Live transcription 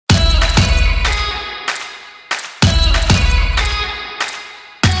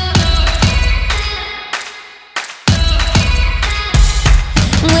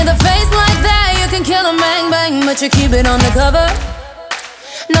but you keep it on the cover.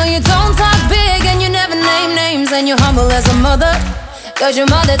 No, you don't talk big and you never name names, and you're humble as a mother, cause your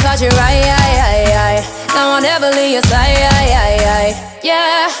mother taught you right. Now I'll never leave your side.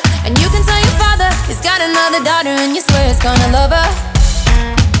 Yeah, and you can tell your father he's got another daughter, and you swear it's gonna love her.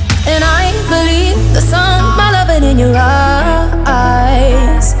 And I believe the sun by loving in your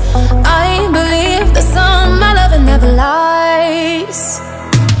eyes. I believe the sun by loving never lies.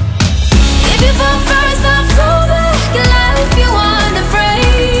 If you fall first, I'll fall back in life. You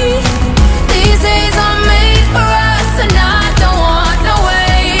unafraid. These days are made for us, and I don't want no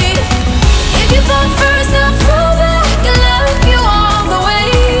wait. If you fall first, I'll fall back in life. You all the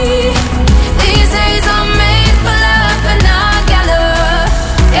way. These days are made for love, and I got love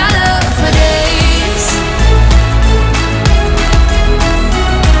for days.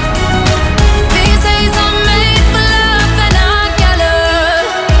 These days are made for love, and I got love.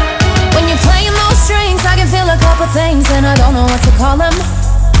 When you're playing those strings, I can feel a couple things, and I don't know what to call them.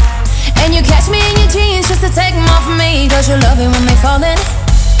 And you catch me in your jeans just to take them off of me, cause you love it when they falling.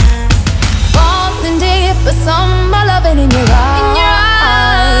 Falling deep, but some are loving in your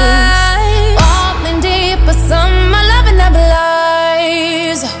eyes. Falling deep, but some are loving never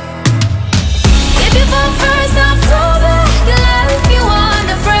lies. If you fall first, I'll fall back in life. You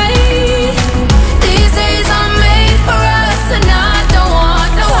unafraid. These days are made for us, and I don't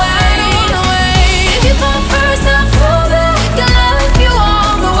want no wait. If you fall first, I'll fall back in life. You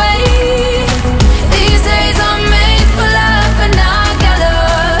all the way. These days are made for love, and I got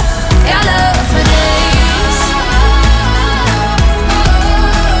love for days.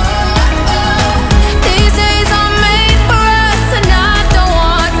 These days are made for us, and I don't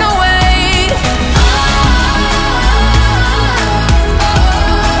want no wait.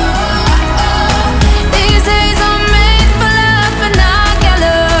 These days are made for love, and I got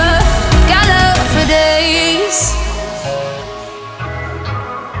love for days.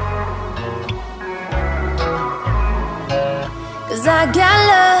 Cause I got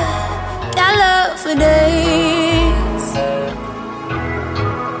love for days.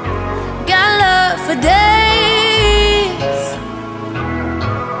 Got love for days.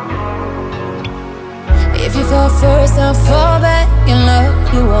 If you fall first, I'll fall back and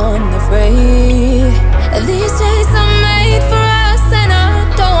love you unafraid. These days are made for us, and I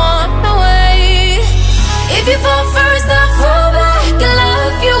don't want no wait. If you fall first, I'll fall